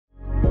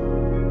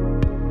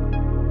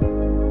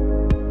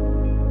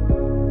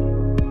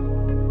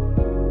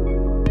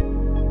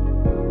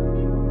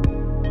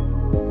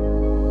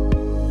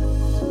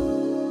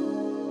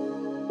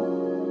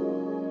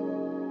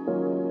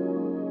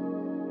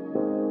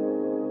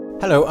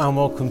Hello and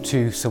welcome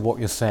to So What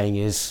You're Saying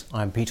Is.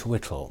 I'm Peter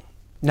Whittle.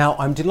 Now,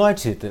 I'm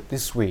delighted that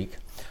this week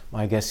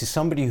my guest is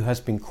somebody who has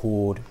been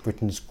called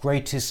Britain's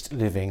greatest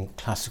living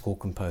classical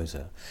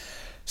composer.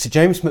 Sir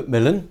James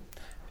Macmillan,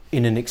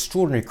 in an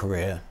extraordinary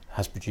career,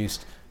 has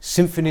produced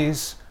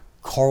symphonies,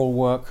 choral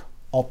work,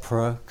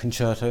 opera,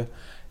 concerto.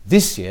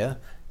 This year,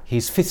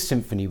 his Fifth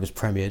Symphony was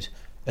premiered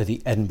at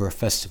the Edinburgh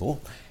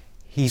Festival.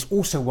 He's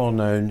also well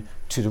known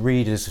to the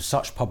readers of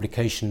such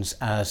publications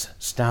as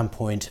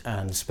Standpoint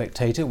and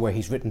Spectator, where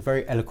he's written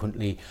very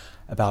eloquently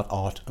about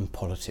art and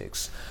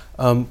politics.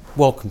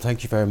 Welcome,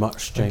 thank you very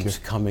much, James,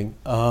 for coming.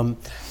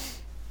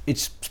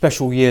 It's a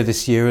special year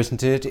this year,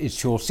 isn't it?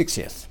 It's your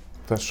 60th.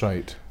 That's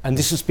right. And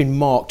this has been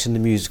marked in the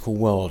musical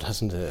world,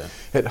 hasn't it?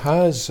 It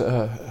has.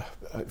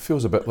 It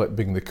feels a bit like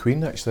being the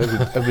Queen, actually.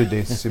 Every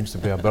day seems to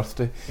be a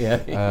birthday.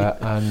 Yeah.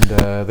 And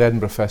the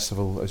Edinburgh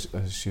Festival,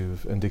 as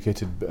you've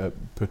indicated,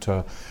 put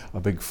a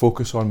big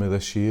focus on me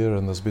this year,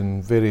 and there's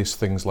been various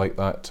things like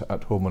that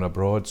at home and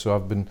abroad. So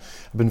I've been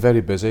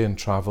very busy and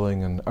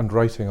travelling and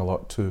writing a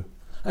lot too.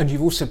 And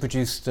you've also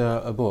produced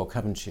a book,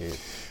 haven't you?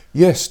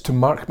 Yes, to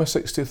mark my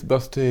 60th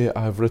birthday,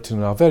 I've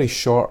written a very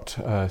short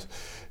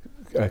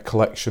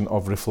collection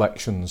of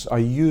reflections. I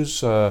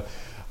use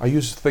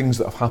things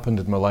that have happened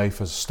in my life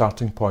as a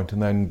starting point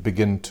and then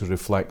begin to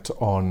reflect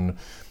on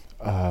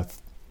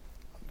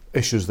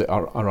issues that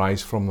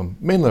arise from them,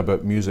 mainly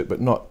about music,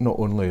 but not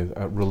only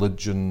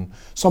religion,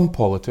 some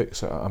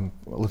politics. I'm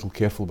a little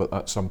careful about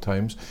that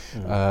sometimes,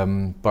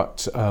 and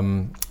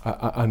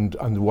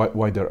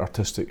wider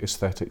artistic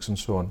aesthetics and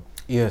so on.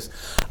 Yes.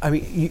 I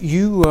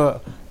mean,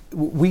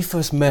 we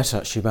first met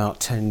actually about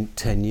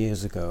 10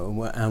 years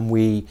ago, and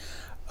we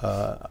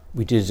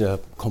did a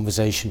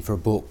conversation for a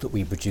book that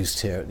we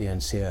produced here at the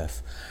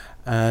NCF.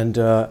 And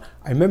I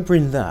remember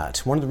in that,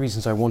 one of the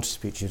reasons I wanted to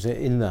speak to you is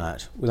in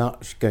that,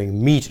 without going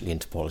immediately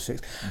into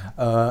politics,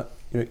 I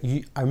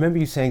remember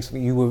you saying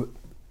something, you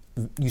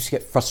used to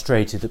get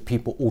frustrated that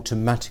people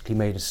automatically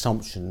made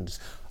assumptions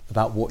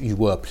about what you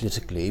were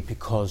politically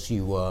because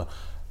you were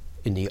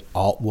in the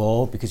art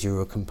world, because you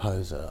were a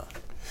composer.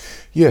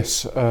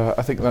 Yes,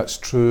 I think that's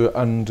true,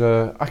 and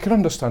I can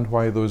understand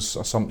why those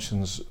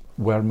assumptions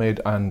were made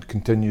and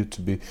continue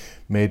to be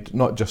made,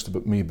 not just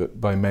about me, but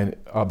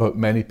about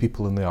many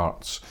people in the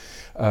arts.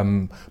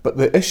 But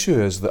the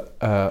issue is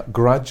that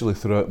gradually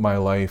throughout my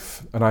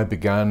life, and I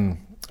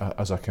began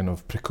as a kind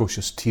of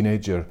precocious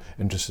teenager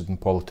interested in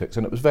politics,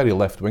 and it was very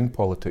left-wing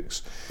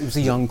politics. It was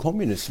the Young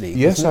Communist League.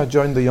 Yes, I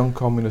joined the Young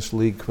Communist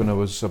League when I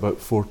was about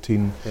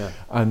 14,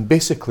 and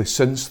basically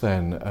since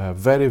then,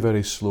 very,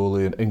 very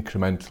slowly and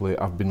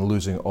incrementally, I've been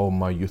losing all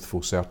my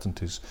youthful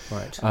certainties.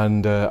 Right.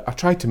 And I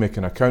try to make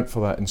an account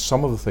for that in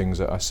some of the things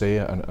that I say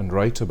and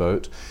write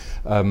about.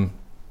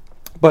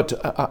 But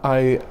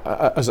I,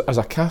 as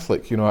a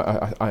Catholic,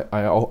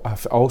 I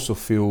also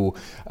feel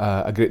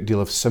a great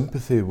deal of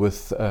sympathy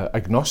with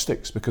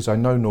agnostics, because I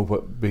now know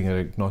what being an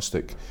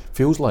agnostic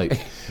feels like.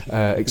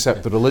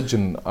 Except the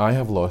religion I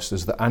have lost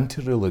is the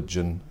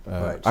anti-religion,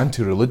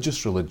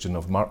 anti-religious religion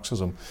of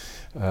Marxism.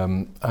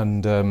 That's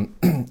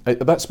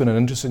been an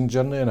interesting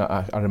journey, and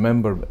I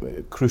remember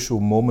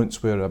crucial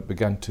moments where I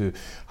began to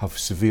have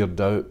severe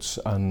doubts,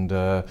 and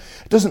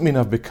it doesn't mean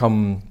I've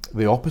become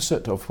the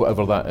opposite of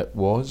whatever that it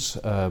was,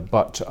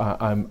 but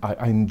I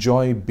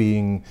enjoy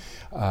being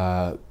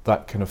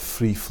that kind of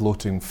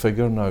free-floating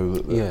figure now,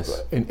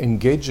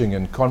 engaging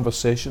in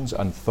conversations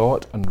and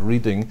thought and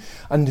reading,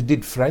 and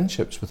indeed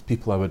friendships with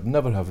people I would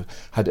never have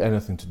had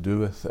anything to do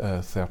with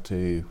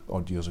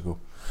 30-odd years ago.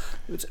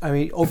 I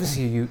mean,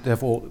 obviously, you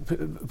therefore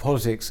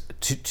politics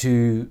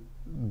to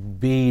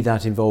be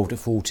that involved at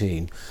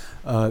 14.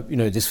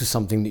 This was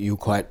something that you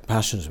were quite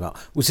passionate about.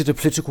 Was it a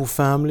political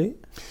family?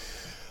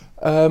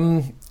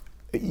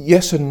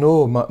 Yes and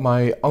no.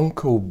 My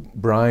uncle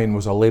Brian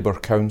was a Labour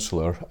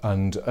councillor,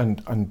 and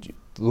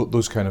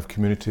those kind of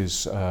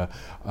communities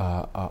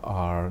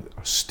are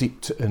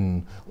steeped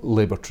in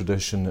Labour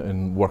tradition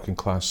in working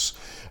class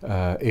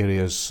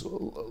areas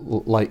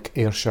like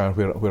Ayrshire,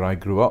 where I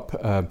grew up.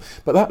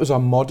 But that was a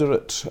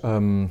moderate,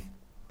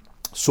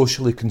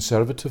 socially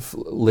conservative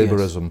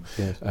Labourism.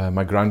 Yes.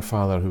 My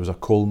grandfather, who was a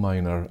coal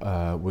miner,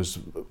 was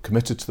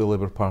committed to the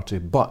Labour Party,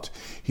 but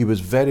he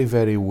was very,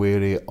 very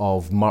wary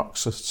of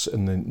Marxists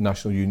in the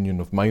National Union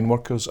of Mine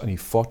Workers, and he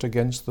fought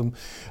against them,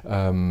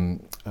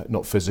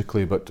 not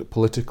physically but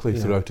politically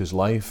throughout his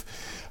life.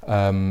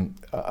 And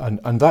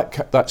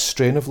that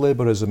strain of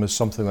Labourism is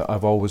something that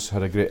I've always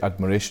had a great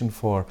admiration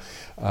for.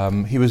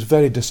 He was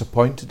very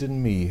disappointed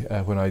in me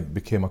when I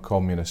became a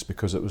communist,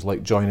 because it was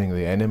like joining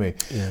the enemy.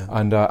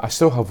 And I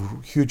still have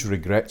huge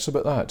regrets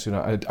about that.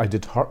 I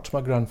did hurt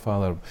my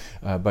grandfather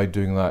by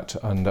doing that,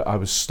 and I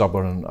was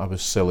stubborn, I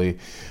was silly,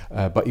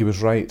 but he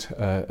was right.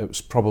 It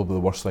was probably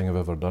the worst thing I've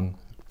ever done.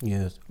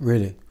 Yes,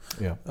 really.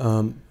 Yeah.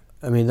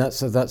 I mean,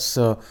 that's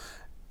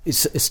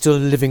it's still a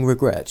living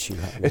regret you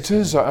have. It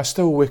is. I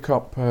still wake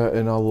up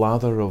in a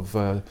lather of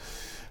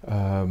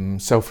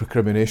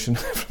self-recrimination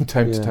from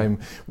time to time,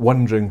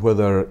 wondering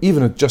whether,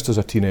 even just as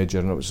a teenager,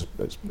 and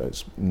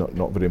it's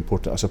not very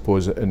important, I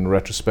suppose, in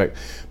retrospect,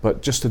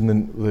 but just in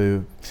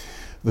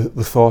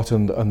the thought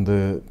and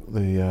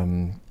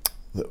the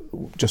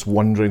just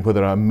wondering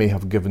whether I may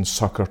have given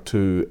succor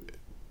to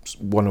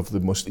one of the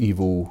most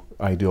evil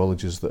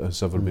ideologies that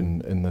has ever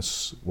been in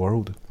this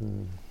world.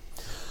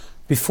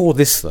 Before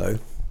this, though,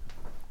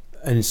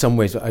 and in some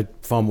ways,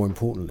 far more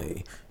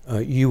importantly,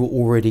 you were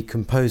already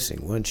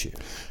composing, weren't you?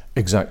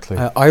 Exactly.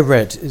 I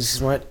read, is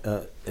this right,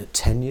 at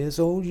 10 years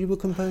old you were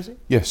composing?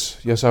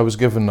 Yes, I was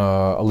given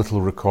a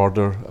little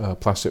recorder, a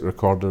plastic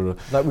recorder.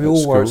 Like we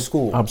all were at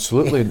school.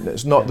 Absolutely.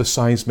 It's not the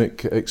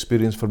seismic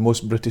experience for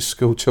most British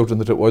school children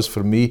that it was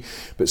for me,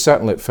 but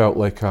certainly it felt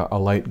like a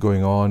light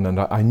going on, and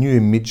I knew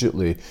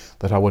immediately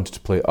that I wanted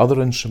to play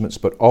other instruments,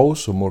 but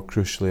also, more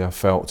crucially, I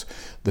felt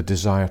the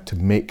desire to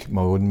make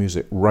my own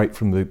music right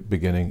from the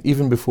beginning.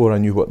 Even before I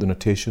knew what the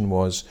notation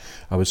was,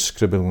 I was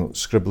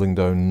scribbling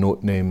down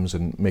note names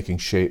and making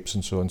shapes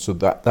and so on. So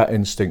that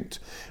instinct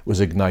was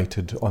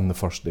ignited on the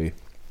first day.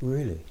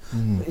 Really?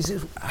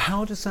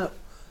 How does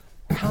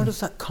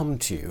that come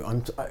to you?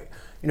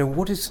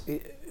 What is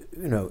it,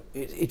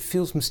 it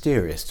feels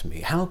mysterious to me.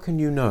 How can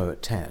you know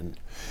at 10?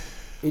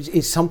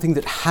 It's something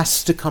that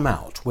has to come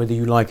out, whether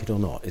you like it or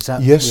not. Is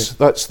that? Yes,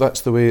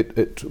 that's the way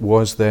it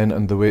was then,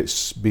 and the way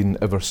it's been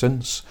ever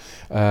since.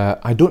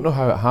 I don't know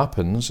how it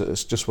happens.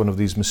 It's just one of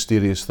these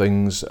mysterious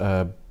things.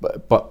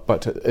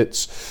 But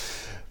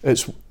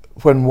it's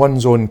when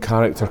one's own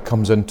character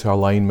comes into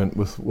alignment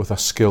with a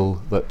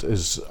skill that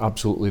is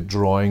absolutely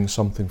drawing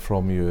something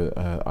from you,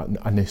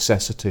 a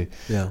necessity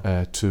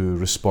to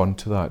respond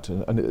to that.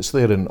 And it's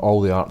there in all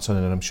the arts, and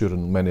I'm sure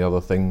in many other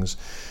things.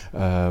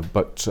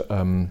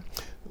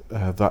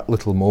 That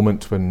little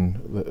moment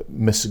when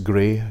Miss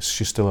Gray,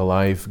 she's still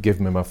alive, gave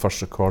me my first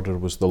recorder,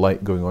 was the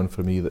light going on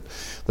for me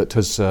that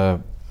has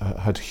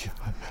had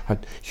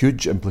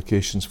huge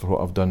implications for what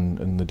I've done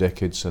in the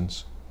decades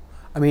since.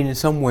 I mean, in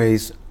some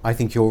ways, I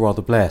think you're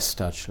rather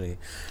blessed, actually.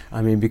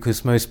 I mean,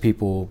 because most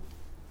people,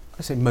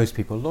 a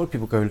lot of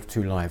people go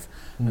through life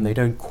and they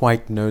don't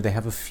quite know, they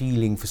have a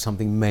feeling for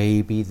something,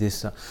 maybe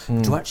this,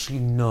 to actually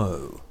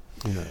know,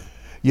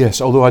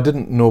 Yes, although I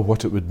didn't know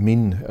what it would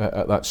mean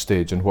at that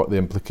stage and what the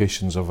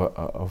implications of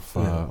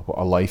what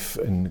a life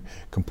in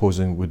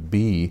composing would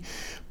be.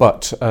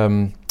 But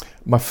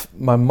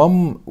my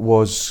mum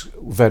was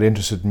very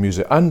interested in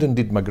music, and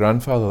indeed my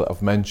grandfather that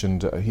I've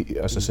mentioned.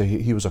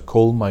 He was a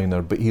coal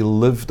miner, but he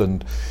lived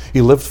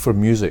for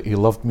music. He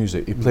loved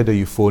music. He played a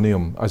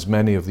euphonium, as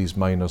many of these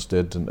miners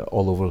did, and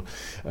all over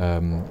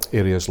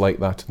areas like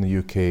that in the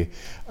UK.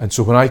 And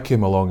so when I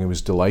came along, he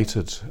was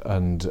delighted,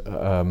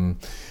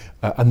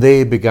 and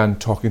they began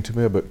talking to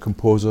me about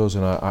composers,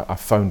 and I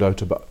found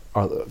out about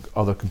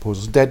other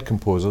composers, dead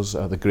composers,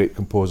 the great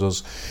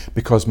composers,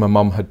 because my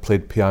mum had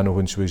played piano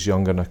when she was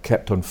younger, and I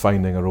kept on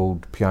finding her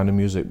old piano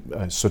music,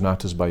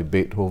 sonatas by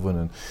Beethoven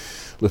and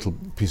little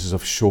pieces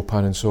of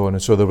Chopin and so on.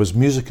 And so there was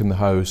music in the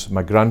house.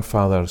 My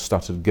grandfather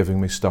started giving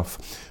me stuff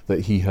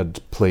that he had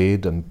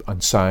played and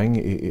sang.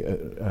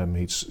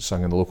 He'd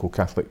sang in the local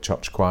Catholic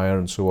church choir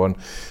and so on.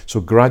 So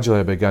gradually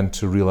I began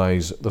to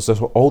realise there's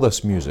all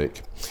this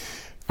music.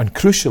 And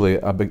crucially,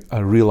 I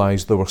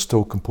realised there were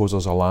still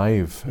composers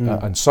alive,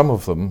 and some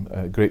of them,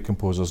 great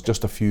composers,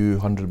 just a few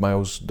 100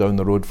 miles down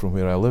the road from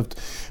where I lived,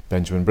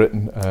 Benjamin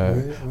Britten.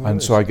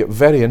 And so I get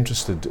very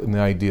interested in the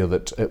idea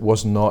that it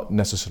was not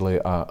necessarily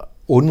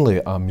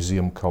only a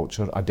museum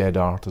culture, a dead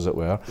art, as it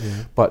were,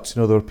 but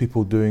there were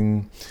people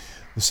doing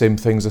the same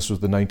things. This was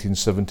the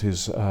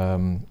 1970s.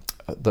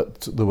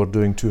 That they were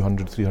doing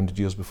 200, 300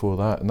 years before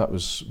that, and that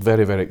was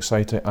very, very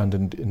exciting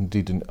and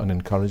indeed an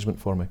encouragement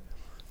for me.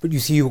 But you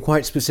see, you were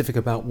quite specific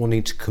about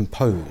wanting to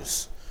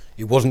compose.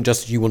 It wasn't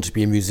just that you wanted to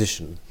be a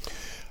musician.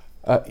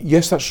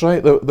 Yes, that's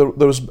right. There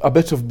was a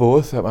bit of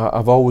both.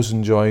 I've always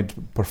enjoyed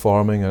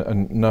performing,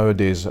 and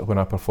nowadays when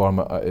I perform,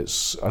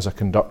 it's as a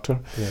conductor.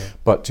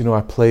 But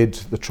I played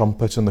the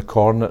trumpet and the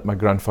cornet. My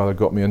grandfather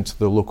got me into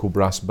the local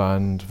brass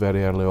band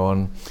very early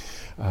on.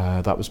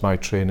 That was my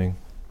training.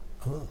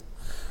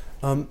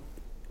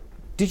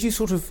 Did you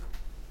sort of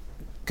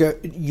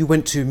you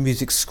went to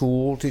music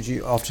school, did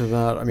you, after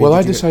that?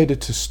 I decided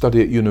to study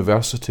at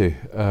university.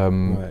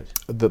 Right.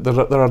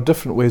 There are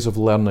different ways of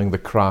learning the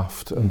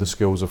craft and the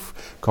skills of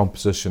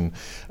composition.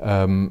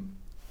 In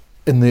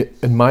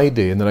my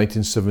day, in the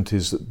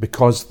 1970s,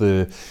 because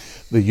the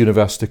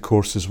university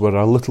courses were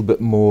a little bit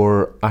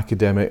more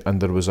academic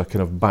and there was a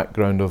kind of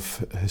background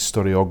of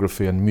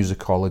historiography and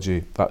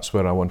musicology, that's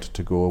where I wanted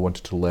to go. I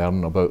wanted to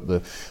learn about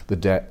the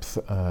depth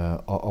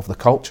of the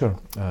culture.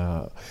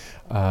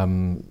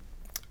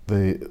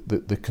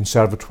 The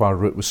conservatoire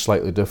route was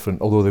slightly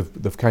different, although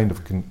they've kind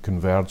of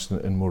converged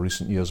in more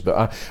recent years. But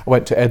I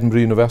went to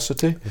Edinburgh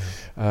University.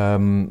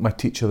 My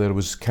teacher there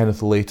was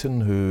Kenneth Layton,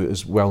 who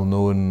is well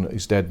known.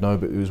 He's dead now,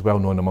 but he was well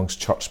known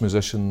amongst church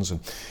musicians. And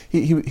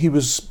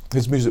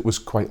his music was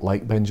quite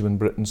like Benjamin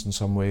Britten's in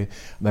some way. And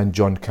then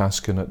John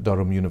Caskin at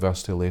Durham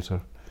University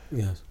later.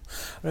 Yes.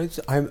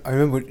 I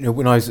remember,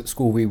 when I was at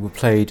school, we were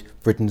played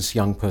Britain's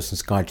Young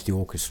Person's Guide to the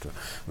Orchestra,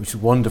 which is a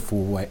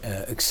wonderful way,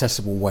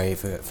 accessible way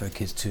for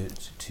kids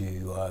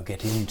to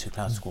get into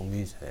classical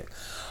music.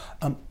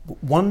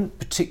 One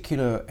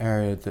particular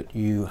area that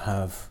you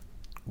have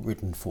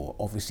written for,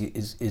 obviously,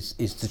 is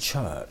the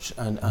church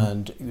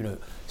and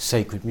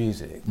sacred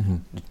music,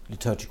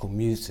 liturgical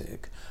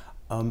music.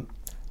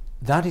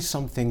 That is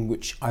something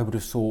which I would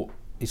have thought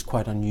is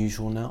quite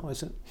unusual now,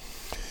 is it?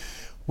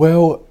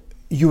 Well,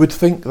 you would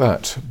think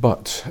that,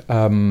 but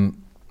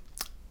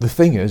the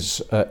thing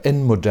is,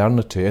 in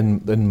modernity,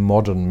 in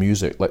modern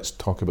music, let's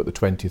talk about the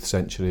 20th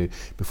century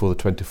before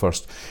the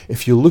 21st,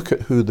 if you look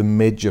at who the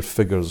major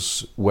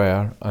figures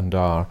were and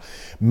are,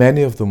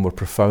 many of them were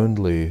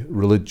profoundly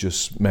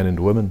religious men and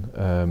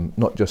women,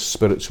 not just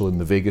spiritual in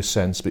the vaguest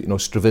sense, but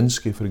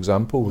Stravinsky, for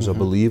example, was a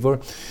believer.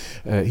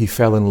 He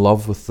fell in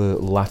love with the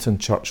Latin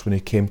church when he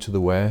came to the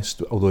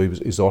West, although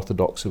his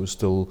orthodoxy was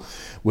still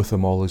with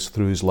him all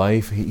through his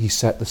life. He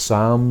set the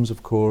Psalms,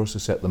 of course, he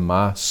set the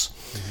Mass,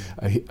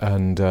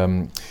 and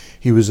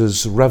he was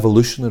as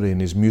revolutionary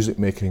in his music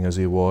making as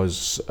he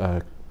was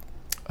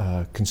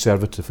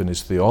conservative in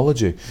his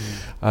theology.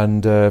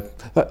 And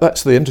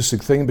that's the interesting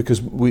thing, because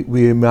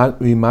we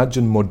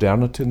imagine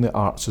modernity in the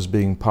arts as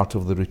being part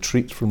of the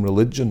retreat from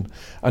religion,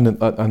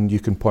 and you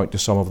can point to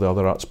some of the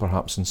other arts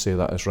perhaps and say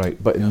that is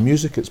right, but in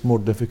music it's more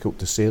difficult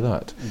to say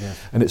that.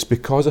 And it's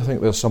because I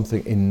think there's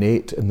something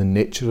innate in the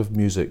nature of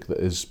music that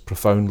is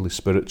profoundly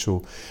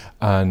spiritual,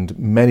 and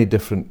many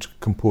different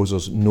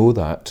composers know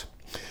that.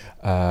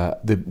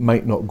 They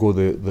might not go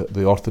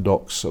the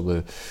orthodox or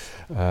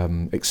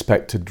the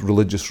expected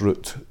religious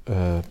route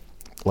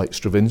like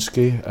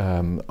Stravinsky.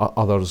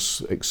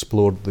 Others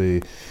explored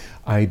the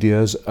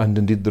ideas and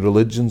indeed the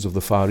religions of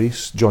the Far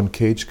East. John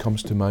Cage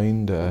comes to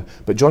mind,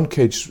 but John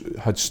Cage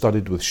had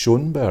studied with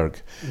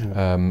Schoenberg,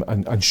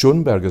 and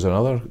Schoenberg is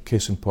another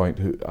case in point,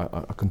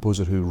 a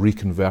composer who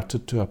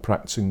reconverted to a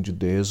practicing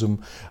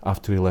Judaism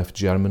after he left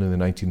Germany in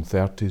the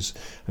 1930s,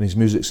 and his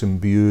music's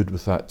imbued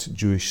with that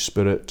Jewish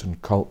spirit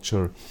and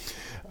culture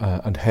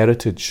and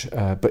heritage,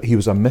 but he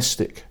was a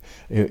mystic.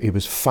 He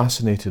was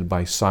fascinated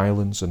by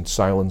silence and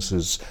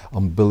silence's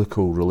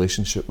umbilical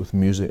relationship with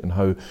music, and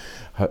how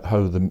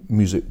the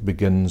music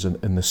begins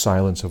in the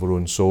silence of our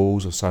own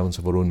souls, the silence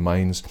of our own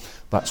minds.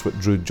 That's what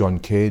drew John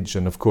Cage,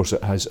 and of course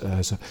it has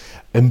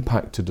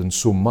impacted in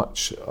so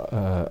much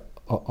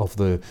of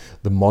the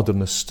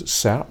modernist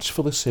search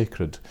for the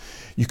sacred.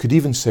 You could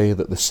even say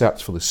that the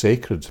search for the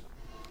sacred,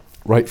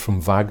 right from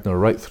Wagner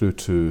right through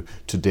to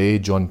today,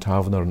 John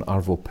Tavener and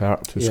Arvo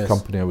Pärt, whose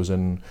company I was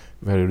in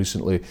very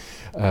recently,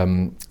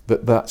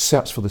 that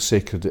search for the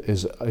sacred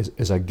is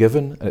a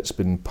given, and it's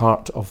been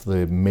part of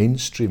the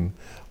mainstream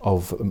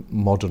of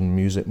modern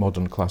music,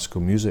 modern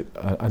classical music,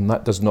 and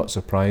that does not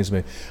surprise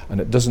me,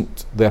 and it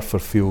doesn't therefore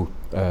feel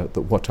that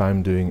what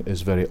I'm doing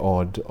is very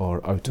odd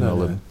or out in a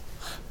limb.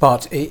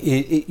 But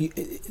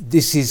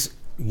this is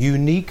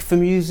unique for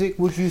music,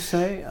 would you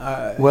say?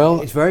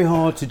 Well, it's very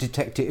hard to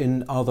detect it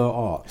in other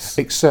arts.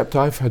 Except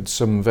I've had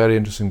some very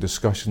interesting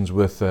discussions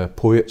with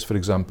poets, for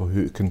example,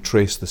 who can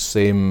trace the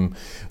same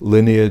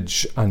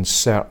lineage and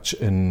search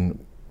in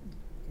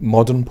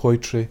modern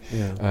poetry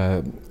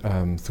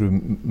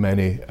through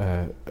many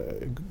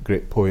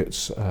great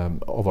poets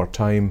of our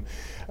time.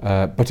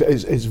 But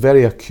it's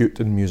very acute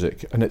in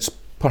music, and it's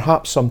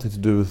perhaps something to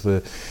do with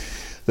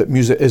that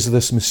music is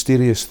this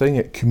mysterious thing.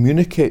 It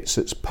communicates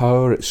its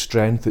power, its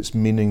strength, its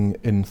meaning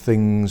in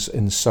things,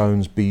 in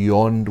sounds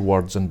beyond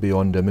words and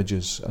beyond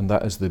images, and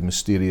that is the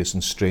mysterious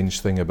and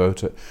strange thing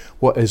about it.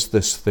 What is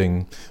this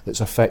thing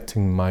that's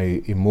affecting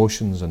my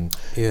emotions and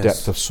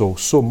depth of soul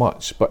so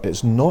much, but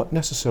it's not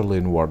necessarily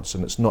in words,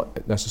 and it's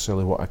not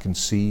necessarily what I can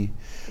see.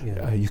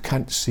 You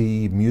can't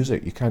see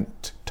music, you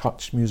can't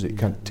touch music, you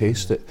can't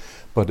taste it,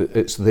 but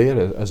it's there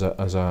as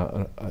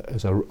a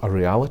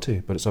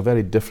reality, but it's a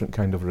very different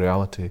kind of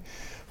reality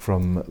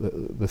from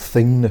the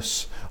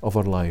thingness of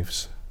our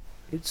lives.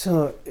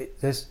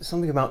 There's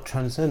something about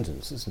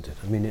transcendence, isn't it?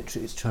 I mean,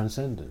 it's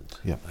transcendent.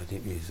 Yeah, I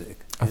think music.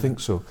 I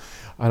think so,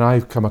 and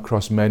I've come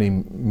across many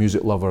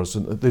music lovers,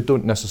 and they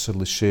don't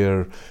necessarily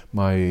share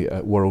my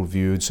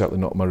worldview, and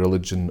certainly not my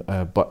religion,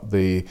 but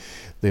they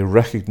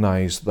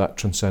recognise that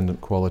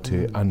transcendent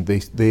quality, and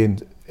they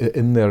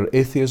in their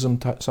atheism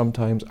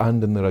sometimes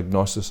and in their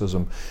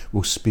agnosticism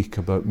will speak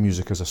about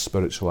music as a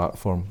spiritual art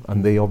form,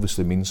 and they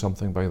obviously mean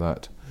something by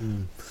that.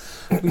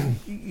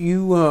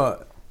 You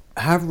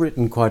have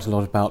written quite a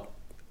lot about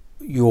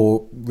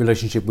your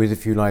relationship with,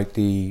 if you like,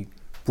 the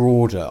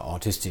broader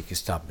artistic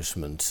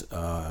establishment.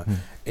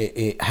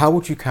 How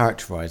would you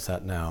characterise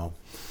that now?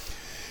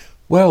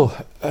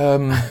 Well,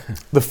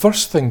 the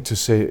first thing to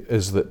say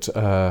is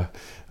that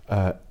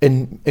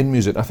in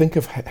music. I think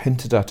I've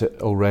hinted at it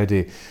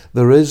already.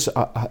 There is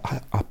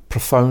a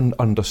profound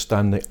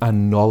understanding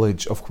and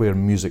knowledge of where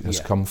music has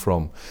come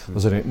from.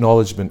 There's an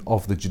acknowledgement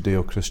of the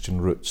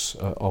Judeo-Christian roots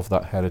of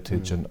that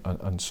heritage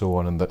and so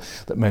on, and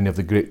that many of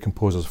the great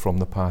composers from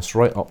the past,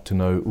 right up to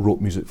now,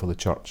 wrote music for the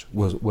church,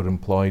 were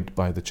employed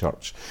by the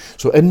church.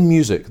 So in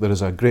music there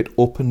is a great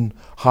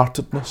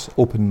open-heartedness,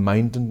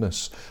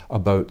 open-mindedness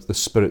about the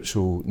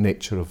spiritual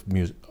nature of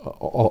music,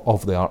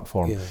 of the art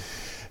form.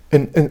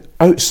 And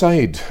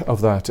outside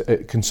of that,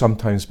 it can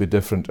sometimes be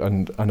different,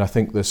 and I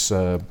think this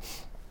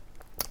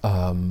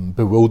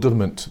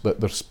bewilderment that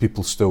there's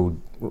people still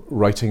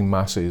writing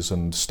masses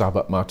and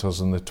Stabat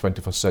Maters in the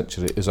 21st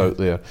century is out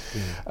there.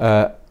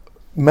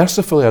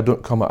 Mercifully, I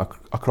don't come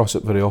across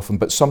it very often,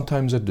 but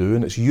sometimes I do,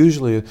 and it's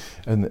usually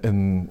in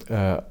an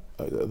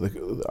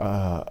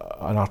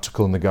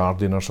article in The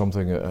Guardian or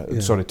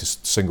something. Sorry to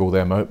single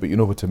them out, but you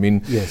know what I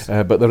mean. Yes.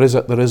 But there is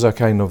a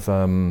kind of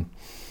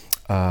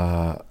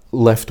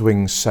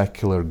left-wing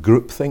secular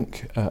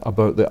groupthink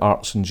about the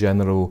arts in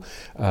general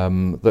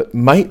that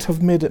might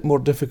have made it more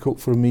difficult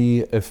for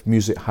me if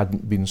music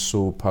hadn't been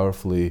so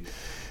powerfully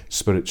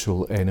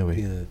spiritual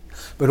anyway.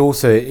 But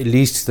also, at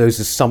least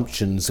those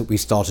assumptions that we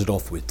started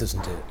off with,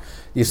 doesn't it?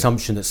 The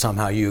assumption that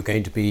somehow you're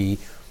going to be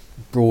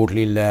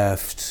broadly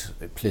left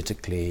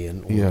politically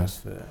and all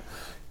this.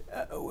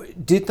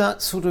 Did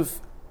that sort of,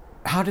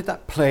 how did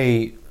that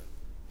play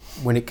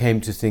when it came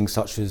to things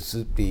such as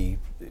the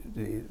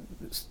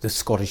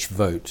Scottish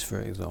vote, for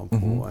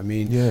example? I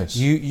mean,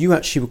 you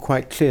actually were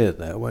quite clear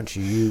there, weren't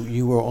you?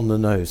 You were on the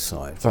no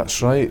side.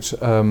 That's right.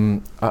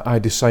 I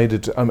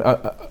decided.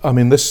 I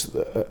mean, this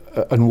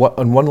on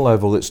one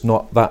level,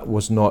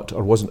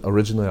 wasn't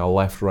originally a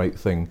left-right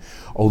thing.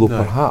 Although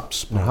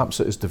perhaps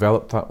it has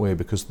developed that way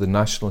because the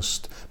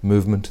nationalist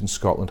movement in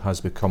Scotland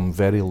has become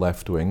very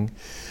left-wing,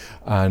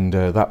 and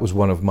that was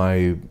one of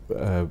my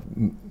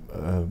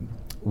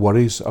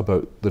worries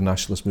about the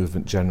nationalist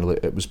movement generally.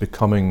 It was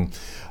becoming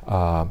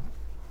a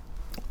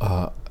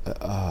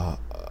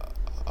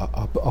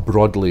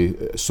broadly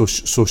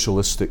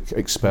socialistic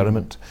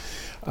experiment,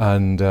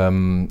 and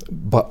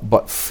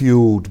but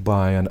fueled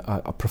by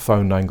a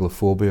profound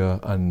Anglophobia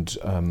and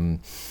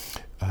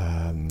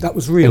that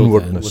was real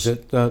inwardness. Then, was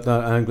it, that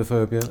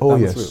Anglophobia? Oh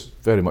that yes, was real.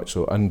 very much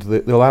so. And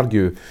they'll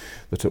argue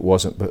that it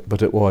wasn't,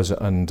 but it was,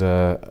 and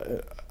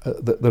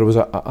there was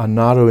a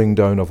narrowing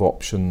down of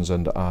options,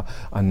 and a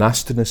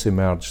nastiness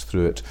emerged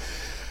through it.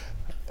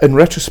 In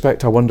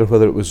retrospect, I wonder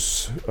whether it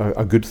was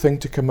a good thing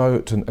to come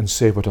out and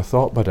say what I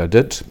thought, but I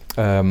did.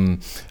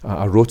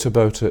 I wrote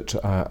about it.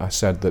 I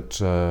said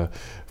that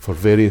for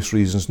various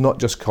reasons, not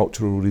just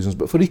cultural reasons,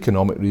 but for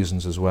economic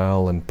reasons as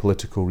well, and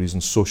political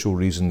reasons, social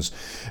reasons,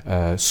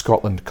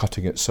 Scotland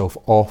cutting itself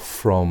off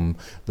from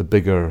the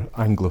bigger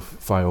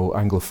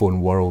Anglophone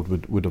world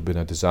would have been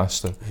a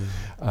disaster.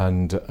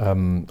 And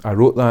I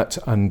wrote that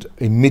and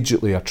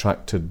immediately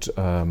attracted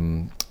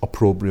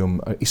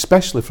opprobrium,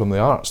 especially from the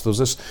arts. There's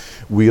this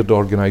weird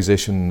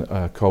organisation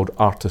called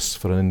Artists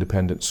for an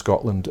Independent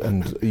Scotland,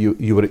 and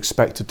you were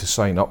expected to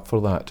sign up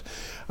for that.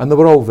 And they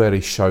were all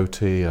very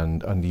shouty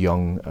and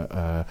young,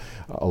 a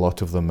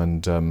lot of them,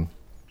 and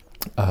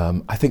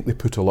I think they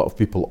put a lot of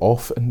people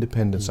off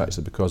independence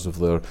actually because of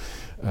their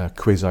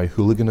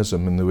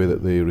quasi-hooliganism in the way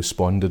that they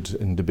responded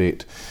in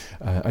debate.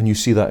 And you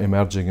see that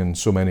emerging in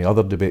so many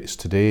other debates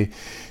today.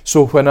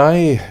 So when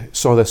I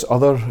saw this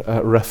other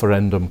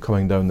referendum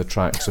coming down the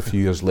tracks a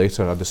few years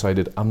later, I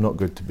decided I'm not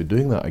going to be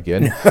doing that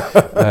again.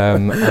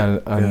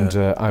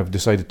 I've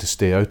decided to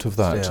stay out of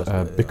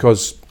that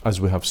because, as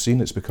we have seen,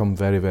 it's become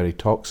very, very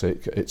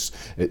toxic. It's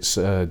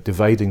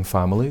dividing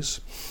families.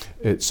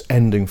 It's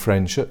ending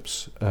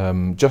friendships,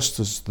 just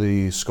as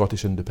the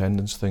Scottish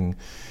independence thing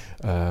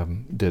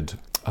did.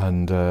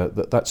 And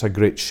that's a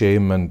great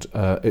shame, and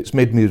it's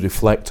made me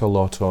reflect a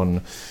lot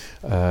on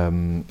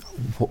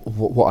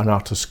what an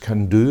artist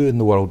can do in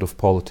the world of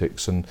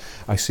politics. And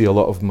I see a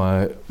lot of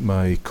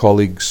my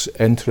colleagues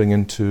entering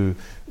into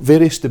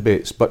various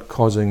debates but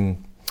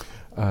causing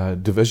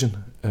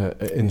division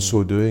in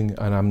so doing,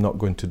 and I'm not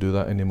going to do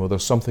that anymore.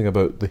 There's something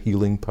about the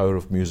healing power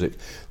of music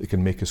that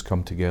can make us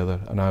come together,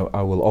 and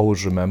I will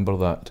always remember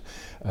that.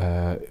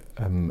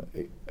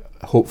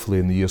 Hopefully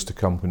in the years to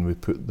come, when we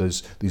put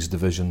these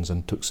divisions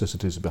and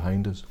toxicities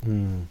behind us.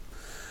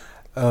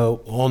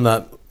 On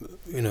that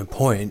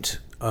point,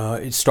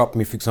 it struck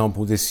me, for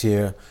example, this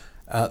year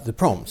at the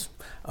proms,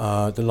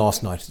 the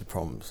last night of the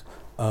proms,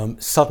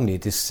 suddenly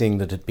this thing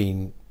that had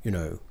been,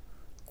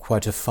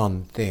 quite a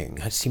fun thing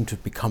had seemed to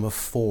have become a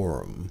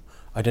forum.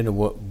 I don't know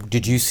what.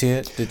 Did you see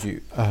it? Did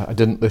you? I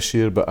didn't this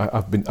year, but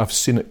I've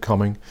seen it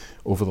coming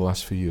over the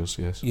last few years.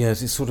 Yes.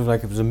 Yes, it's sort of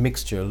like it was a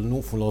mixture, an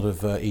awful lot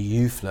of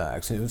EU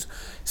flags. And it was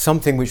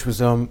something which was,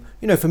 for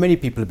many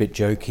people a bit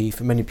jokey,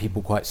 for many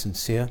people quite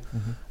sincere.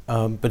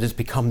 but it's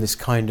become this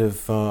kind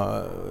of,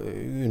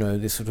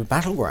 this sort of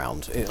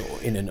battleground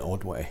in an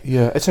odd way.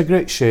 Yeah, it's a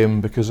great shame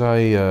because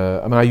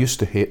I used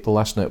to hate The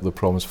Last Night of the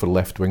Proms for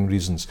left-wing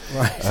reasons.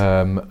 Right.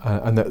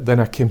 Then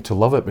I came to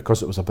love it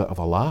because it was a bit of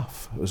a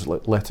laugh. It was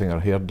like letting our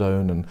hair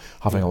down and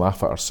having a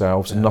laugh at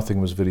ourselves, and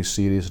nothing was very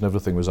serious, and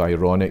everything was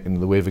ironic,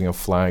 and the waving of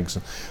flags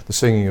and the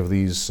singing of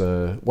these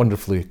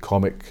wonderfully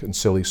comic and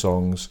silly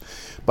songs.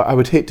 But I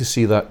would hate to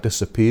see that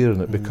disappear and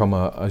it become,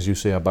 as you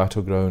say, a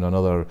battleground,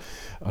 another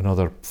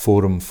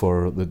forum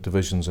for the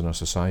divisions in our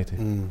society.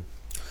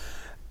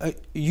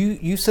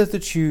 You said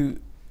that you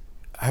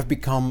have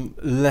become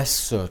less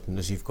certain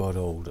as you've got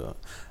older.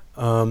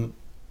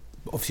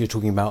 Obviously, you're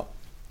talking about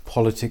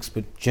politics,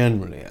 but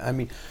generally, I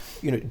mean,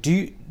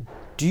 do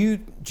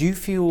you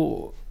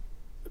feel?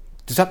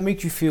 Does that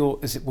make you feel,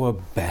 as it were,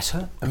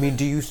 better? I mean,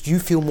 do you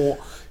feel more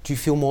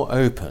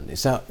open?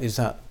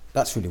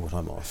 That's really what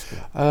I'm asking.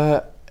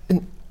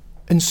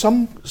 In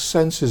some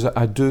senses,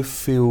 I do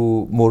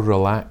feel more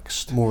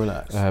relaxed. More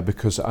relaxed.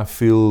 Because I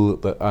feel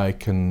that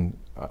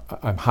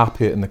I'm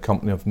happy in the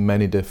company of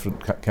many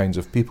different kinds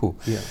of people.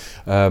 Yeah.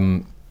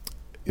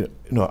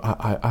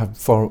 I've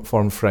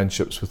formed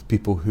friendships with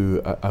people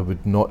who I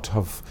would not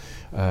have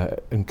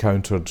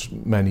encountered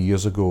many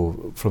years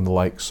ago, from the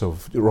likes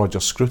of Roger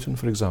Scruton,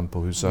 for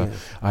example, who's I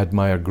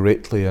admire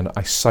greatly, and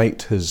I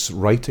cite his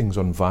writings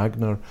on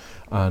Wagner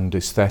and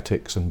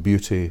aesthetics and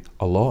beauty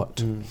a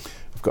lot.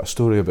 I've got a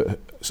story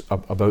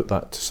about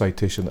that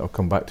citation that I'll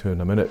come back to in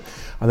a minute.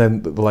 And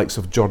then the likes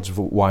of George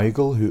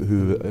Weigel,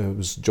 who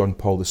was John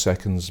Paul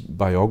II's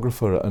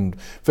biographer, and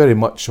very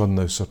much on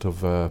the sort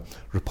of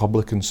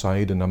Republican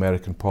side in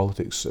American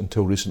politics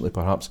until recently,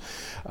 perhaps.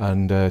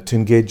 And to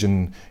engage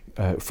in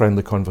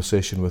friendly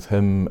conversation with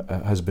him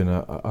has been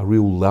a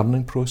real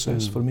learning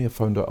process for me. I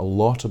found out a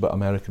lot about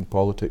American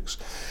politics.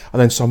 And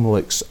then someone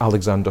like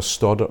Alexander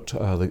Stoddart,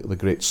 the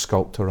great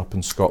sculptor up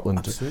in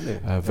Scotland,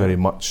 very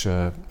much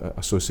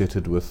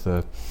associated with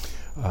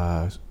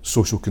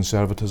social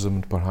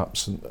conservatism,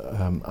 perhaps,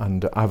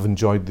 and I've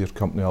enjoyed their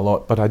company a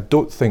lot. But I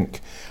don't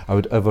think I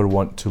would ever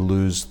want to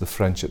lose the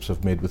friendships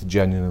I've made with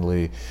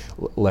genuinely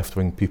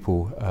left-wing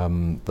people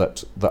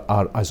that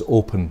are as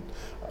open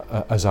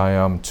as I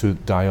am to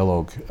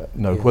dialogue.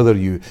 Now, whether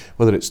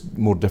it's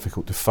more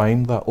difficult to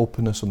find that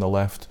openness on the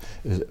left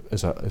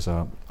is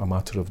a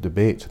matter of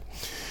debate.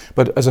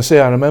 But as I say,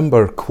 I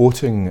remember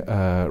quoting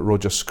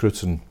Roger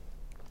Scruton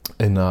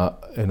in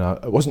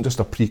it wasn't just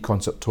a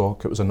pre-concert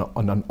talk; it was an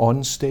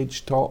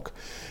on-stage talk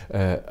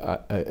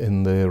at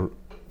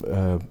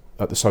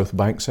the South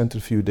Bank Centre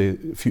a few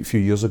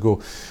years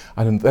ago,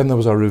 and then there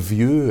was a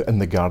review in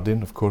The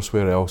Guardian, of course,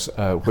 where else,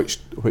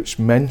 which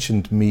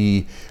mentioned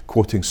me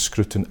quoting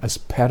Scruton as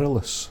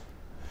perilous.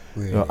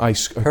 Really?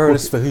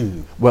 Perilous for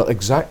who? Well,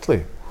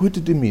 exactly. Who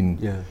did he mean?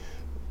 Yeah.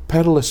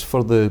 Perilous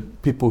for the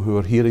people who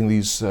are hearing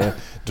these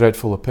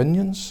dreadful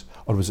opinions,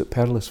 or was it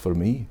perilous for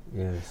me?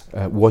 Yes.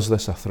 Was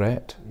this a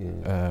threat?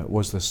 Yeah.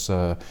 Was this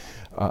a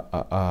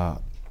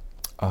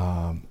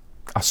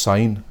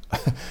sign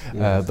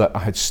that I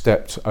had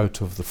stepped out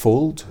of the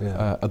fold?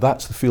 Yeah.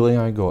 That's the feeling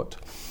I got,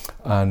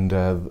 and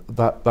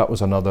that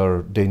was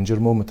another danger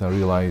moment. I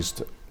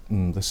realised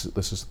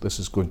this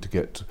is going to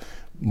get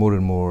more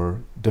and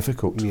more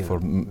difficult for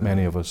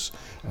many of us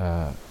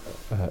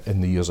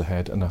in the years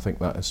ahead, and I think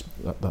that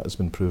has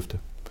been proved to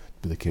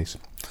be the case.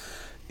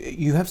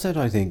 You have said,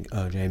 I think,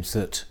 James,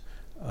 that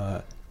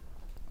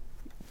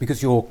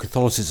because your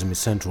Catholicism is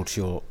central to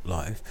your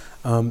life,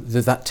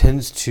 that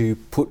tends to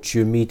put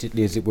you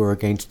immediately, as it were,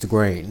 against the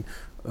grain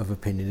of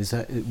opinion.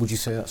 Would you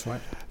say that's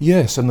right?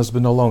 Yes, and there's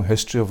been a long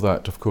history of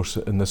that, of course,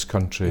 in this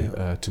country.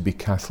 To be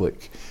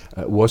Catholic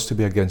was to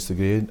be against the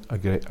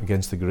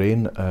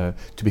grain.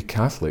 To be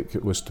Catholic,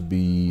 it was to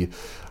be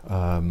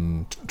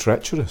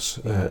treacherous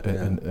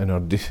in our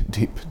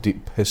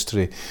deep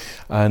history,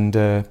 and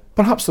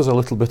perhaps there's a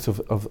little bit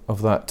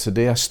of that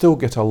today. I still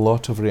get a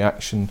lot of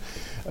reaction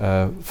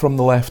from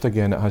the left,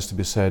 again, it has to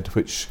be said,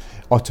 which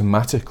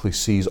automatically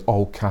sees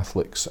all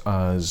Catholics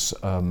as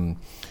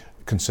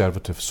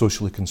conservative,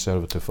 socially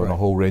conservative on a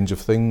whole range of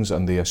things,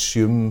 and they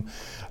assume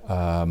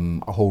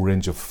a whole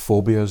range of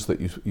phobias that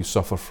you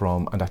suffer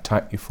from and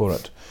attack you for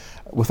it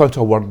without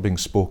a word being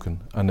spoken.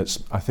 And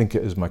I think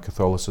it is my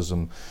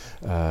Catholicism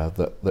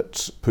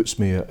that puts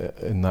me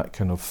in that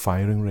kind of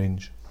firing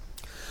range.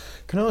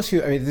 Can I ask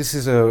you, I mean, this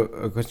is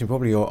a question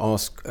probably you'll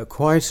ask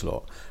quite a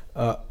lot.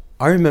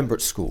 I remember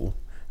at school,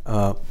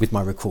 with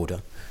my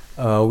recorder,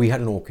 we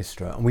had an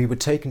orchestra and we were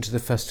taken to the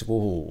festival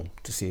hall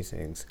to see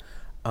things.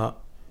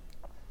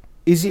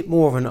 Is it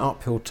more of an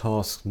uphill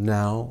task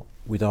now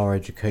with our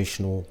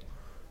educational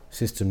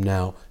system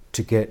now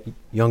to get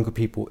younger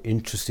people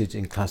interested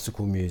in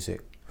classical music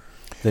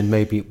than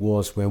maybe it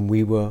was when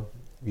we were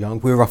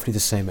young? We're roughly the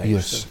same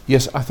age.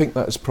 Yes, I think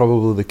that's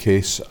probably the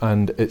case,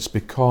 and it's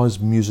because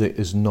music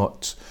is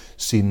not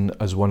seen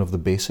as one of the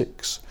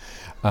basics.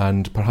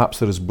 And perhaps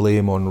there is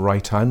blame on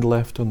right and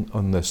left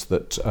on this,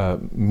 that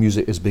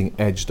music is being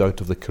edged out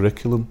of the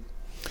curriculum.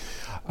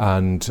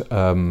 And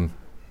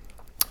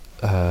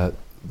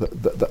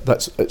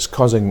it's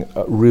causing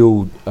a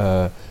real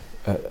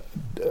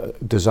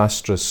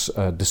disastrous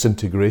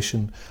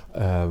disintegration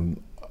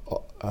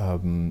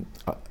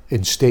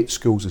in state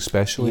schools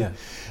especially. Yeah.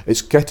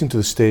 It's getting to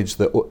the stage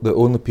that the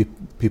only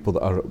people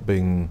that are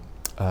being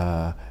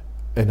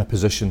in a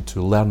position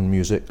to learn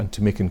music and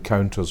to make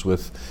encounters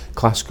with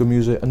classical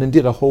music, and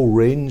indeed a whole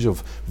range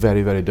of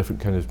very, very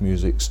different kinds of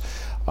musics,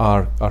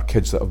 are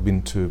kids that have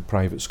been to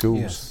private schools.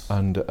 Yes.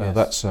 And Yes.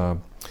 that's a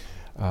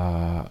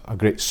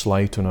great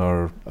slight on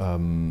our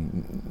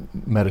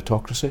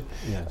meritocracy,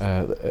 Yes.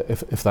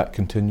 if that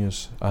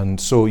continues. And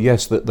so,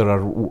 yes, there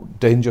are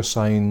danger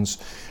signs.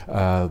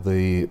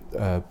 The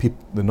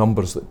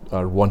numbers that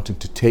are wanting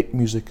to take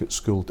music at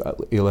school at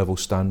A-level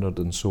standard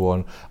and so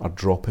on are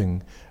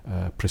dropping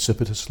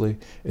precipitously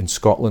in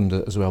Scotland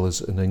as well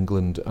as in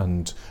England,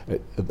 and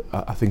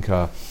I think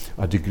a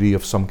degree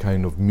of some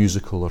kind of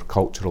musical or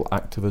cultural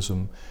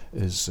activism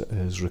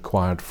is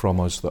required from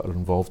us that are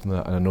involved in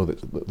that. And I know that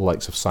the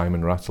likes of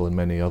Simon Rattle and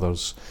many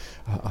others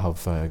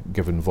have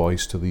given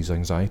voice to these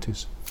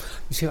anxieties.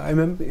 You see, I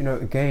remember,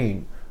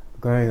 again,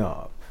 growing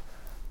up,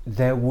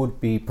 there would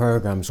be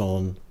programs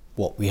on,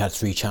 we had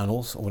 3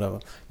 channels or whatever.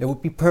 There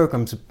would be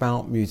programs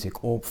about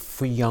music or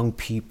for young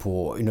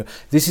people.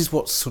 This is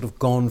what's sort of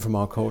gone from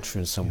our culture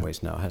in some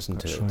ways now,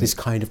 hasn't it? Right. This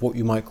kind of what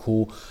you might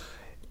call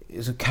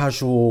is a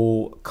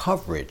casual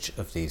coverage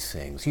of these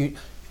things.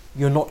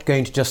 You're not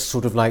going to just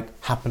sort of like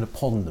happen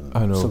upon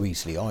them so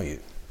easily, are you?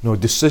 No,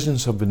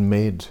 decisions have been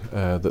made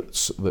that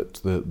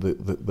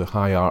the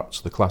high arts,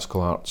 the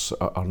classical arts,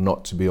 are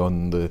not to be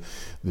on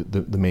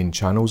the main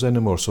channels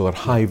anymore. So they're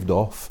hived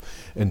off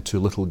into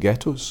little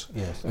ghettos,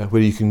 yes.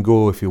 Where you can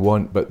go if you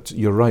want. But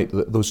you're right,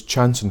 those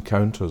chance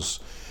encounters.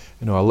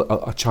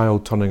 A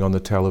child turning on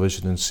the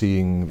television and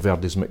seeing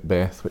Verdi's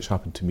Macbeth, which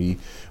happened to me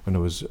when I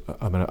was,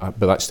 by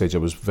that stage I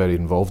was very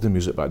involved in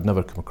music, but I'd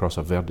never come across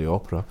a Verdi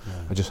opera. Yeah.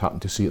 I just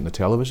happened to see it on the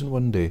television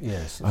one day,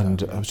 yes, exactly.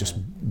 And I was just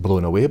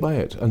blown away by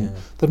it. And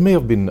there may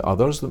have been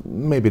others,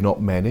 maybe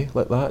not many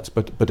like that,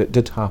 but it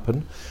did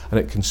happen, and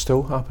it can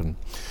still happen.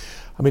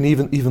 I mean,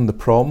 even the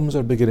proms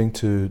are beginning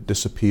to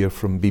disappear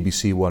from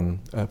BBC One.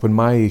 When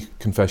my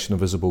Confession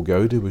of Isabel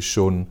Gowdy was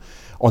shown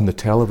on the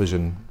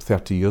television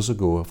 30 years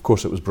ago, of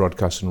course it was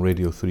broadcast on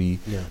Radio 3,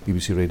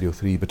 BBC Radio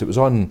 3, but it was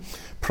on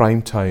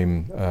prime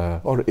time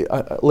or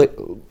late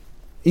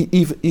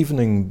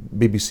evening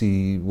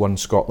BBC One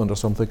Scotland or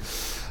something,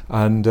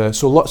 and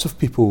so lots of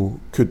people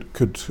could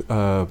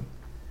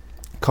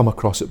come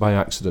across it by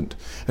accident.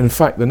 And in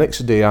fact, the next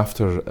day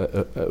after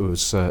it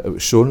was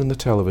shown on the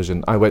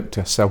television, I went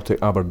to a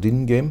Celtic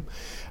Aberdeen game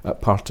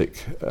at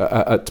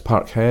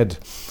Parkhead,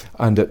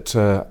 and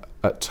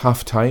at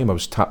half time I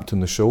was tapped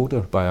on the shoulder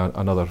by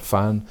another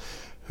fan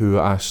who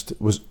asked,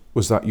 was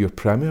that your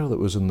premiere that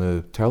was on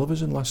the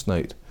television last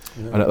night?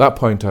 Yeah. And at that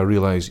point I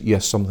realised,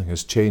 yes, something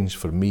has changed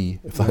for me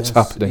if that's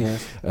happening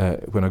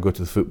when I go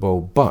to the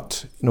football.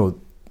 But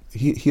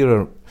here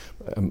are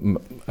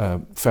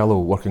fellow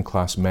working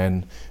class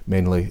men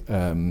mainly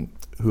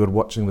who are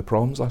watching the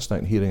proms last night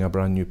and hearing a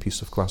brand new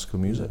piece of classical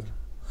music.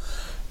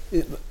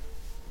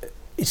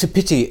 It's a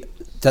pity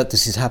that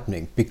this is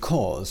happening,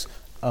 because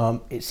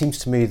it seems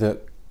to me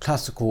that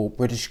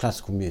British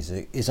classical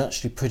music is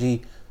actually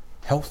pretty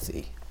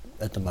healthy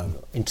at the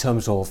moment in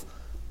terms of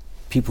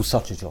people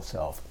such as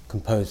yourself,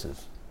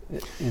 composers.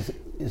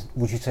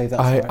 Would you say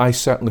that's right? I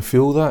certainly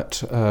feel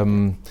that.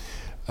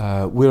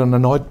 We're in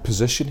an odd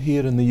position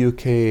here in the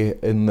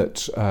UK in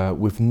that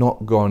we've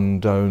not gone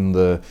down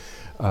the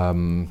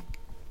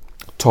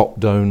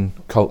top-down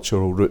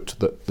cultural route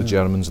that the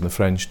Germans and the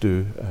French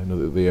do.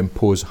 They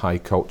impose high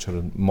culture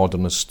and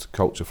modernist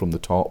culture from the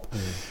top,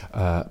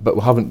 but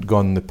we haven't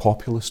gone the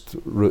populist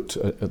route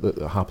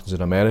that happens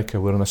in America.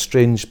 We're in a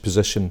strange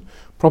position,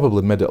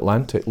 probably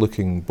mid-Atlantic,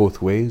 looking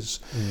both ways.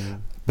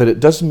 But it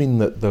does mean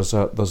that there's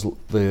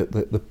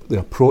the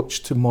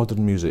approach to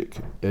modern music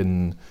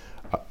in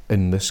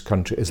this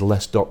country is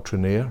less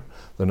doctrinaire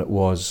than it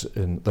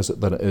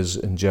is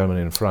in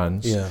Germany and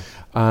France,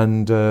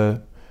 and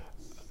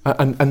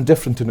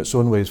different in its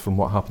own ways from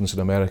what happens in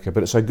America.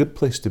 But it's a good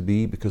place to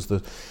be, because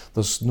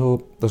there's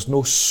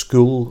no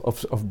school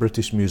of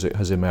British music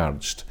has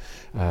emerged.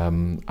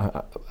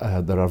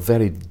 There are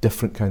very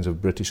different kinds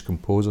of British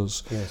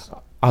composers. Yes.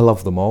 I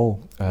love them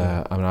all.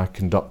 I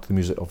conduct the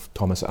music of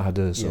Thomas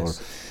Addis or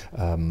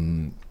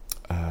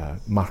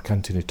Mark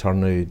Anthony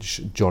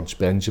Turnage, George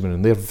Benjamin,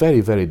 and they're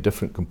very, very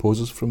different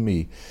composers from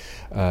me.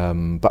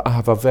 But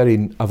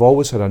I've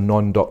always had a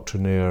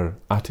non-doctrinaire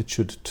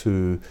attitude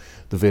to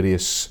the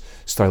various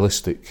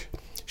stylistic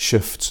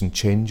shifts and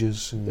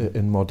changes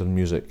in modern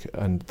music,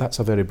 and that's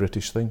a very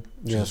British thing,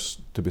 just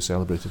to be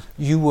celebrated.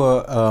 You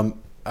were,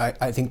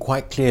 I think,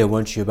 quite clear,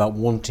 weren't you, about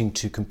wanting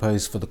to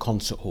compose for the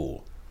concert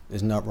hall?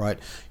 Isn't that right?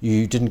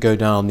 You didn't go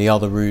down the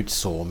other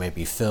routes, or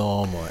maybe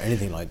film or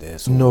anything like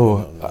this?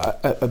 No,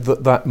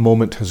 that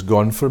moment has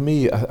gone for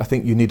me. I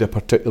think you need a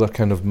particular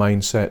kind of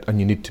mindset, and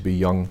you need to be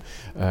young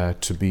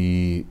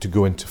to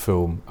go into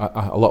film.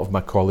 A lot of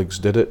my colleagues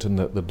did it, and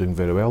they're doing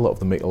very well. A lot of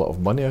them make a lot of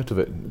money out of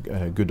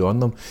it. Good on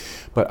them.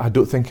 But I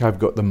don't think I've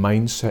got the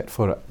mindset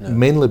for it. No.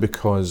 Mainly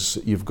because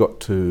you've got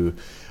to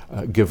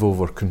give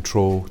over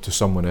control to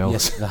someone else.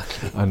 Yes,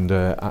 exactly. And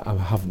I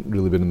haven't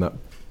really been in that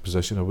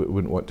position. I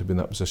wouldn't want to be in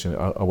that position.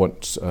 I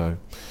want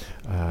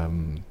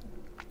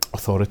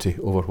authority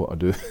over what I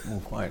do.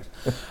 Oh, quite.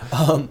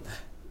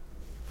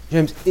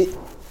 James,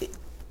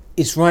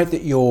 it's right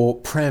that your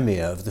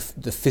premiere of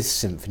the Fifth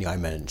Symphony I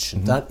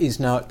mentioned,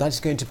 that's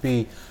going to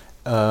be,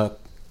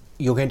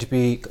 you're going to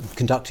be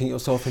conducting it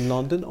yourself in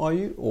London, are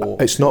you? Or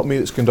it's not me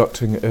that's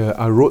conducting.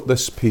 I wrote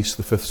this piece,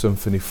 the Fifth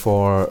Symphony,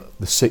 for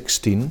the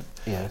 16,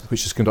 yes,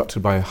 which is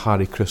conducted by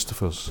Harry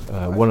Christophers,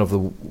 one of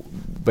the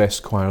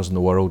best choirs in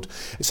the world.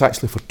 It's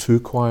actually for two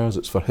choirs.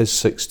 It's for his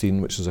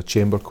 16, which is a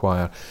chamber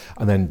choir,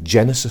 and then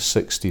Genesis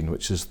 16,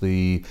 which is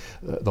the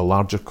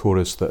larger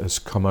chorus that has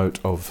come out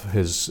of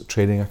his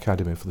training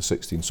academy for the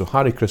 16. So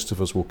Harry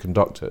Christophers will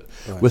conduct it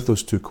with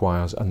those two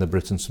choirs and the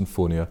Britten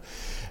Sinfonia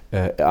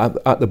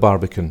at the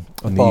Barbican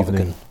on the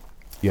evening.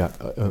 Yeah,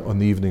 on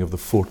the evening of the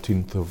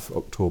 14th of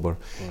October.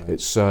 Right.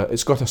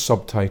 It's got a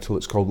subtitle.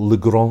 It's called Le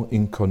Grand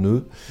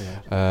Inconnu,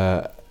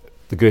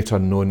 the Great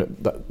Unknown.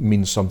 That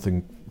means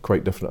something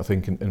quite different, I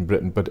think, in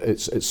Britain. But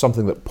it's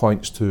something that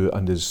points to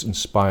and is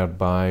inspired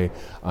by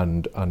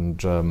and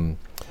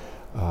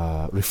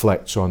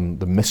reflects on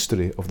the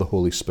mystery of the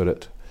Holy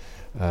Spirit,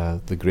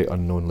 the Great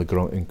Unknown, Le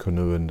Grand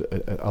Inconnu, and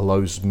it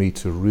allows me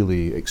to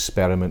really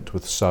experiment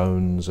with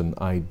sounds and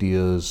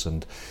ideas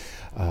and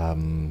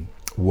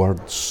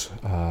words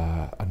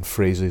and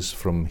phrases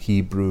from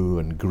Hebrew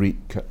and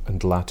Greek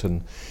and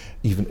Latin.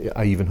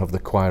 I even have the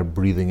choir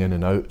breathing in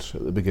and out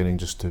at the beginning,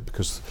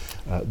 because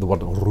the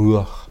word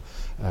ruach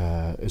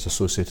is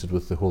associated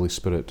with the Holy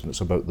Spirit, and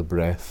it's about the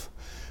breath.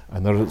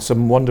 And there are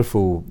some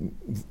wonderful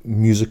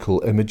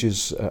musical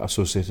images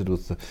associated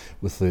with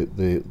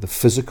the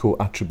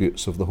physical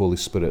attributes of the Holy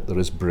Spirit. There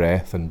is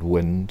breath and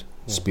wind,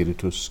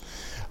 spiritus.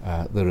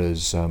 There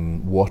is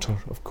water,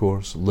 of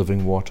course,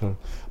 living water,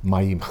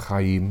 mayim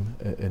chayim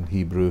in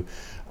Hebrew,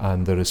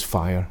 and there is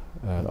fire,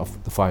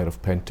 of the fire of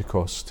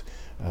Pentecost,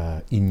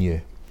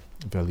 inye,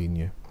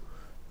 velinye.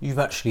 You've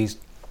actually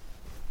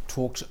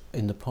talked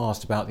in the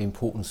past about the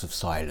importance of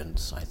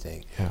silence, I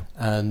think,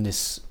 and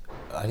this,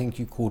 I think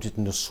you called it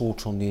an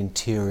assault on the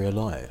interior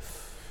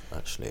life,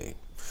 actually,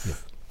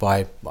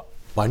 by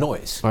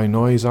noise. By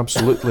noise,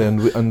 absolutely,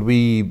 and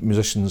we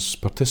musicians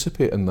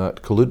participate in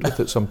that, collude with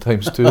it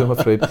sometimes too, I'm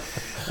afraid.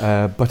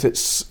 But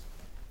it's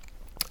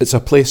a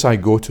place I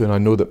go to, and I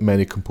know that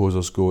many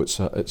composers go. It's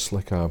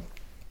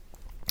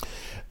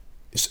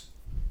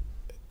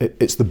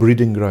the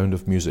breeding ground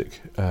of music.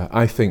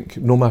 I think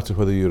no matter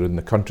whether you're in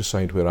the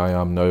countryside where I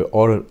am now,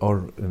 or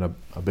in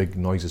a big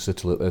noisy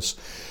city like this,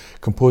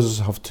 composers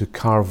have to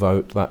carve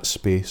out that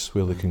space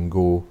where they can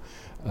go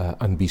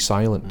and be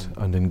silent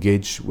and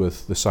engage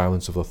with the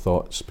silence of their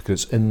thoughts,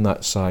 because it's in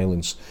that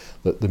silence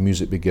that the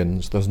music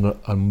begins. There's an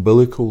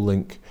umbilical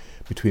link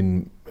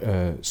between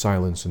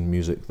silence and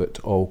music that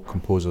all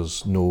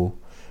composers know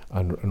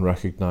and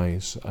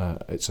recognise.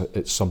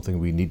 It's something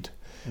we need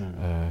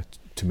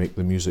to make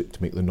the music,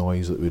 to make the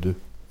noise that we do.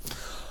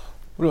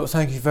 Well, look,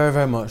 thank you very,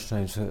 very much,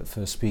 James,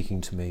 for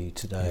speaking to me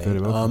today. You're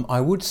very welcome.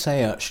 I would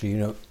say, actually,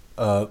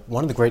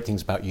 one of the great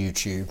things about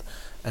YouTube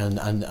and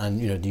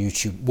the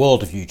YouTube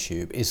world of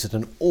YouTube is that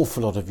an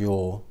awful lot of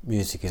your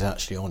music is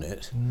actually on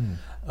it,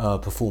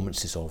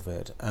 performances of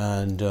it,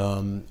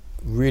 and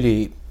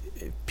really,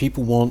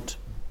 people want,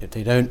 if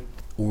they don't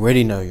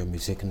already know your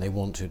music and they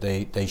want to,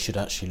 they should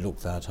actually look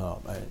that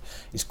up.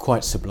 It's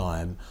quite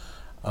sublime.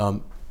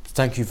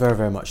 Thank you very,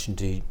 very much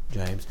indeed,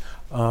 James.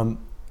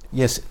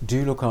 Yes,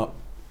 do look up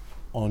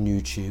on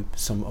YouTube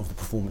some of the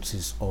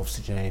performances of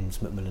Sir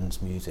James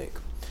Macmillan's music.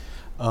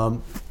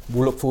 We'll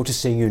look forward to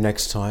seeing you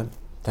next time.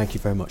 Thank you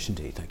very much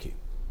indeed. Thank you.